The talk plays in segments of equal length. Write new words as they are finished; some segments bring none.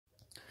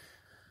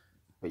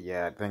But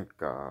yeah, I think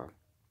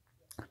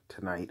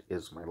tonight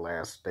is my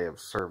last day of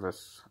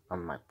service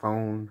on my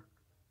phone.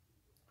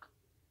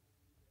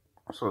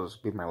 So this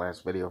will be my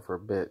last video for a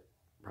bit,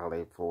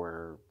 probably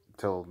for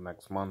till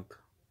next month.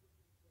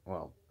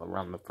 Well,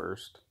 around the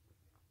 1st.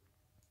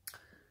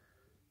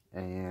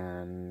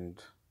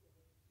 And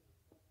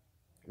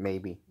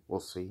maybe, we'll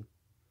see.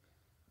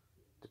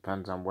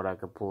 Depends on what I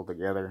could pull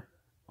together.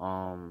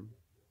 But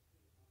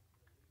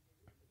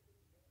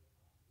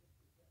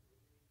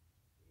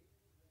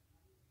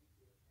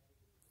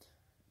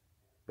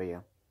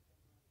yeah.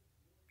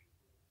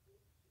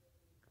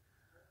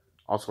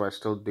 Also, I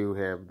still do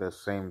have the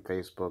same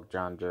Facebook,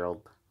 John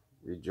Gerald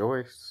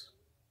Rejoice.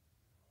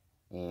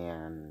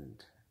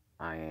 And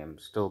I am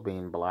still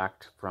being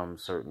blocked from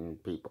certain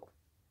people,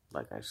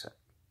 like I said.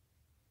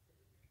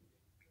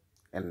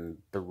 And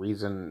the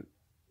reason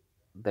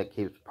that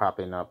keeps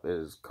popping up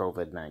is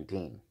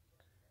COVID-19,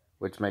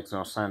 which makes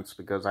no sense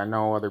because I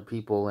know other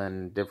people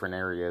in different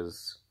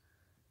areas,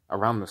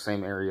 around the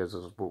same areas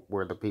as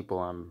where the people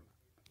I'm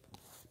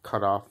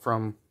cut off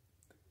from,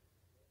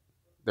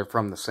 they're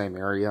from the same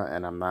area,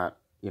 and I'm not,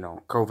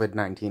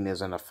 COVID-19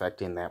 isn't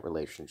affecting that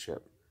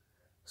relationship.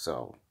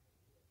 So